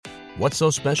What's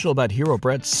so special about Hero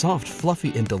Bread's soft,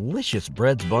 fluffy, and delicious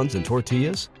breads, buns, and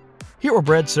tortillas? Hero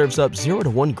Bread serves up 0 to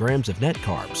 1 grams of net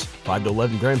carbs, 5 to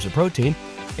 11 grams of protein,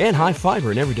 and high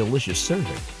fiber in every delicious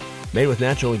serving. Made with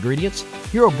natural ingredients,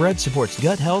 Hero Bread supports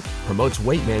gut health, promotes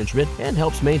weight management, and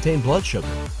helps maintain blood sugar.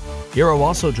 Hero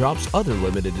also drops other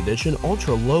limited edition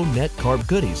ultra-low net carb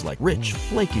goodies like rich,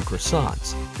 flaky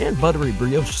croissants and buttery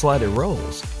brioche slider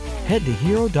rolls. Head to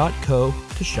hero.co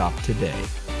to shop today.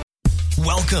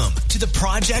 Welcome to the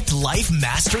Project Life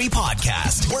Mastery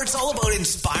Podcast, where it's all about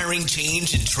inspiring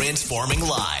change and transforming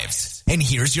lives. And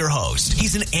here's your host.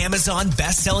 He's an Amazon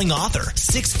best-selling author,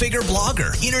 6-figure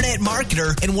blogger, internet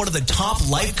marketer, and one of the top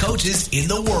life coaches in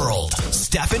the world,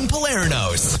 Stefan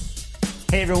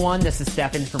Palernos. Hey everyone, this is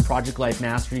Stefan from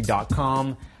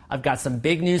ProjectLifeMastery.com. I've got some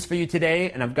big news for you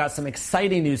today, and I've got some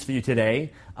exciting news for you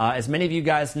today. As many of you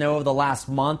guys know, over the last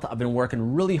month, I've been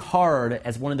working really hard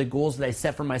as one of the goals that I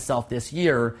set for myself this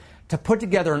year to put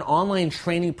together an online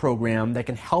training program that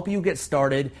can help you get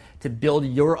started to build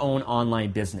your own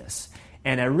online business.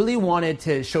 And I really wanted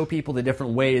to show people the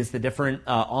different ways, the different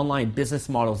online business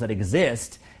models that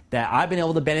exist that I've been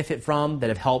able to benefit from, that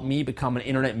have helped me become an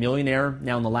internet millionaire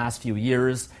now in the last few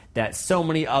years, that so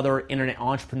many other internet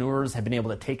entrepreneurs have been able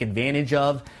to take advantage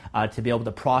of to be able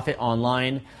to profit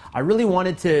online. I really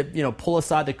wanted to, pull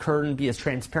aside the curtain, be as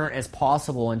transparent as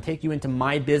possible, and take you into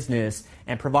my business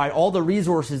and provide all the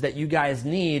resources that you guys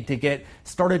need to get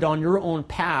started on your own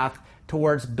path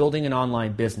towards building an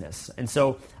online business. And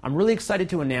so I'm really excited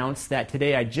to announce that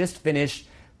today I just finished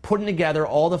putting together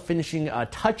all the finishing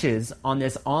touches on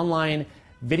this online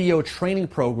video training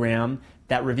program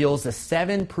that reveals the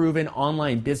 7 proven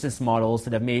online business models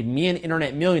that have made me an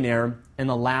internet millionaire in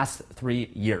the last 3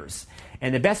 years.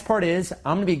 And the best part is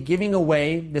I'm going to be giving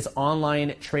away this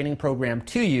online training program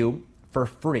to you for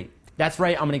free. That's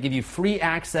right, I'm going to give you free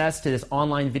access to this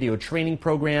online video training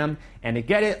program. And to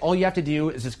get it, all you have to do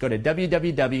is just go to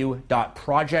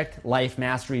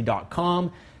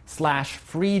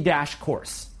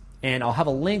www.projectlifemastery.com/free-course. And I'll have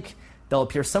a link that'll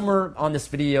appear somewhere on this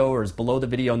video or is below the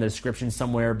video in the description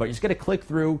somewhere. But you're just going to click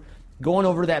through, going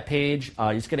over to that page.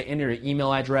 You're just going to enter your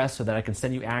email address so that I can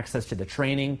send you access to the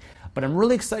training. But I'm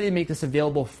really excited to make this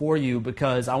available for you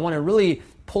because I want to really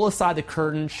pull aside the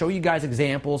curtain, show you guys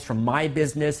examples from my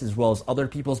business as well as other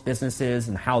people's businesses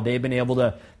and how they've been able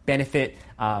to benefit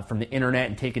from the internet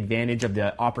and take advantage of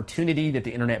the opportunity that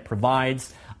the internet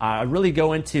provides. I really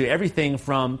go into everything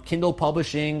from Kindle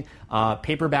publishing,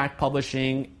 paperback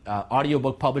publishing,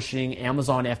 audiobook publishing,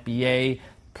 Amazon FBA,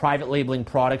 private labeling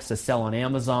products to sell on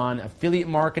Amazon, affiliate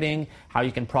marketing, how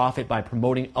you can profit by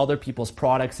promoting other people's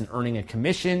products and earning a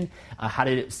commission, how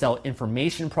to sell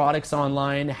information products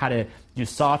online, how to do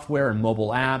software and mobile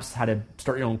apps, how to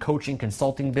start your own coaching,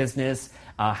 consulting business,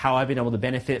 how I've been able to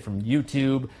benefit from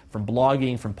YouTube, from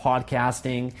blogging, from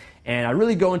podcasting. And I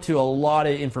really go into a lot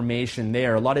of information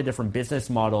there, a lot of different business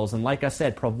models. And like I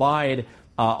said, provide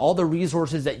all the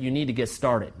resources that you need to get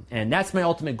started. And that's my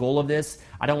ultimate goal of this.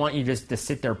 I don't want you just to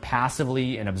sit there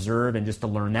passively and observe and just to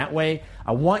learn that way.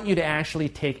 I want you to actually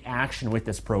take action with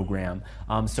this program.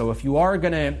 So if you are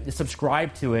going to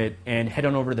subscribe to it and head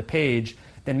on over to the page,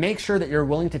 then make sure that you're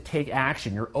willing to take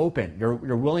action. You're open. You're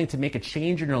willing to make a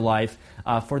change in your life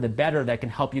for the better that can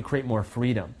help you create more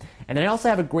freedom. And then I also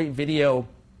have a great video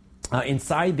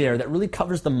inside there that really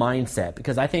covers the mindset,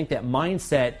 because I think that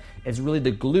mindset is really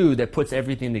the glue that puts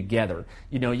everything together.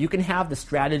 You can have the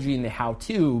strategy and the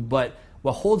how-to, but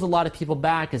what holds a lot of people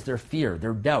back is their fear,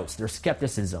 their doubts, their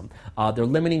skepticism, their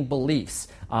limiting beliefs.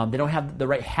 They don't have the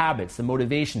right habits, the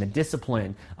motivation, the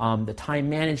discipline, the time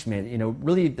management,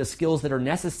 really the skills that are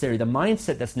necessary, the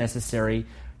mindset that's necessary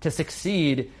to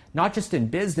succeed, not just in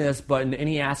business, but in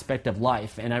any aspect of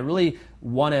life. And I really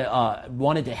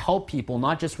wanted to help people,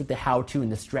 not just with the how-to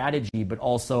and the strategy, but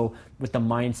also with the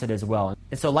mindset as well.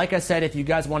 And so like I said, if you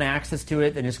guys want access to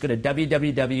it, then just go to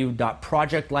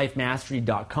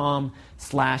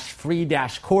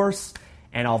www.projectlifemastery.com/free-course.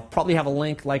 And I'll probably have a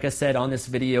link, like I said, on this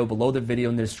video, below the video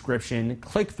in the description.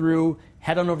 Click through,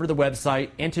 head on over to the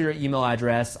website, enter your email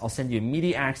address. I'll send you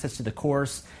immediate access to the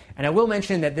course. And I will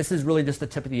mention that this is really just the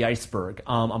tip of the iceberg.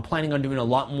 I'm planning on doing a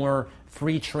lot more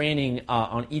free training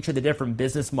on each of the different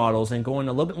business models and going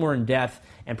a little bit more in depth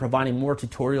and providing more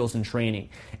tutorials and training.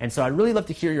 And so I'd really love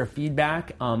to hear your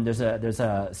feedback. There's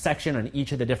a section on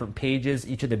each of the different pages,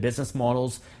 each of the business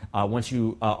models, once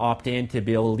you opt in, to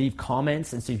be able to leave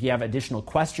comments. And so if you have additional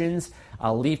questions,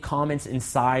 leave comments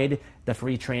inside the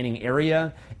free training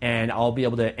area, and I'll be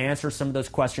able to answer some of those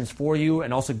questions for you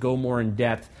and also go more in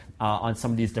depth on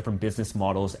some of these different business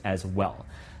models as well.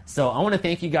 So I want to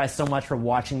thank you guys so much for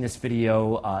watching this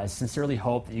video. I sincerely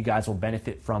hope that you guys will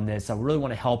benefit from this. I really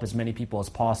want to help as many people as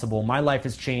possible. My life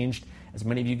has changed, as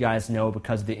many of you guys know,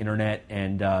 because of the internet,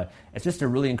 and it's just a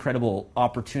really incredible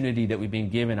opportunity that we've been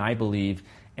given, I believe,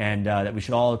 and that we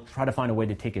should all try to find a way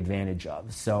to take advantage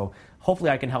of. So hopefully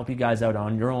I can help you guys out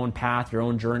on your own path, your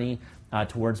own journey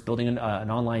towards building an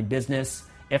online business.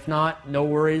 If not, no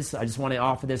worries. I just want to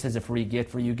offer this as a free gift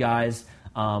for you guys.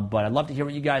 But I'd love to hear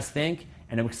what you guys think,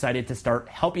 and I'm excited to start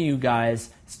helping you guys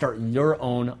start your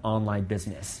own online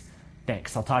business.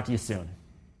 Thanks. I'll talk to you soon.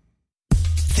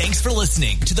 Thanks for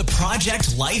listening to the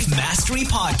Project Life Mastery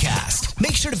Podcast.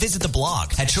 Make sure to visit the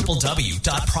blog at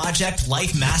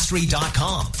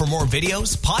www.projectlifemastery.com for more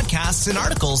videos, podcasts, and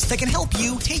articles that can help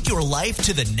you take your life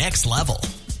to the next level.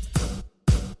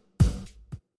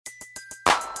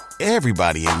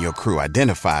 Everybody in your crew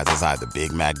identifies as either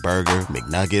Big Mac Burger,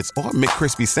 McNuggets, or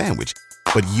McCrispy Sandwich.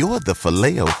 But you're the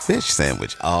Filet-O-Fish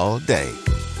Sandwich all day.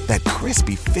 That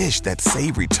crispy fish, that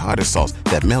savory tartar sauce,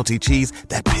 that melty cheese,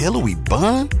 that pillowy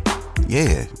bun.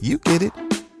 Yeah, you get it.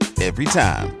 Every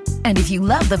time. And if you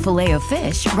love the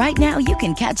Filet-O-Fish, right now you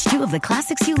can catch two of the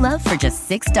classics you love for just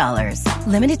 $6.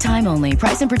 Limited time only.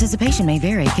 Price and participation may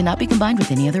vary. Cannot be combined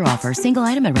with any other offer. Single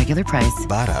item at regular price.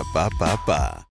 Ba-da-ba-ba-ba.